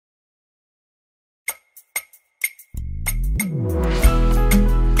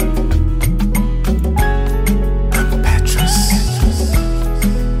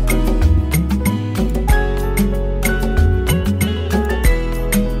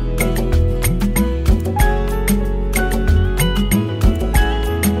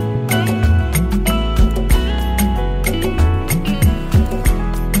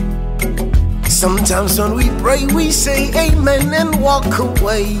Sometimes when we pray, we say amen and walk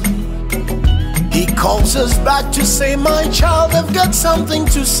away. He calls us back to say, my child, I've got something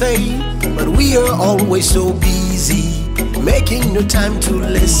to say. But we are always so busy, making no time to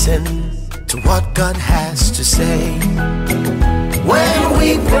listen to what God has to say. When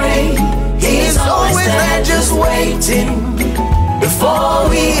we pray, He is always there just waiting. Before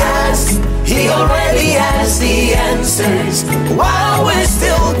we ask, He already has the answers. While we're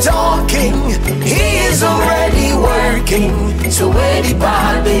still talking, He is already working. So when He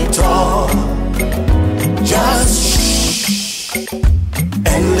party talk, just shh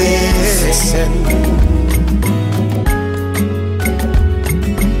and listen.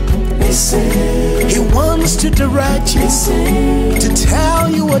 Listen. He wants to direct you, to tell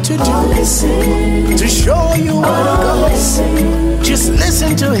you what to do, to show you where to go. Just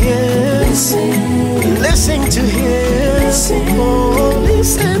listen to Him. Listen to Him. Oh,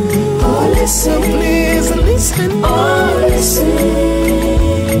 listen. Oh, listen. Please listen. Oh, listen.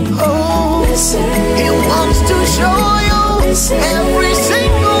 Oh, listen. He wants to show you every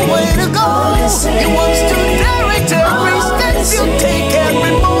single way to go. He wants to direct every step you take,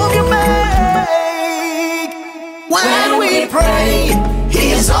 every move you make. When we pray,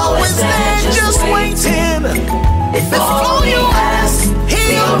 He is always there just waiting. Before you ask, He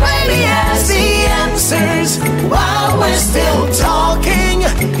already has the answers. While we're still talking,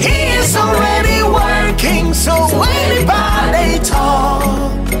 He is already working. So when He party talk,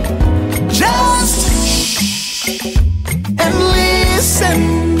 just shh and listen.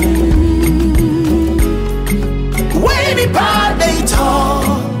 When He party talk,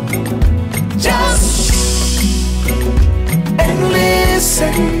 just shh and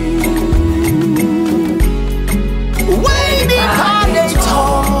listen. When He party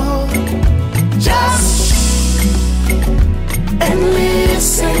talk, just shh and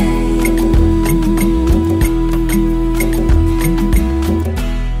listen.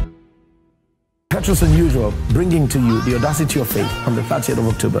 Petros Unusual, bringing to you the audacity of faith on the 30th of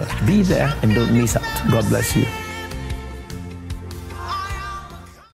October. Be there and don't miss out. God bless you.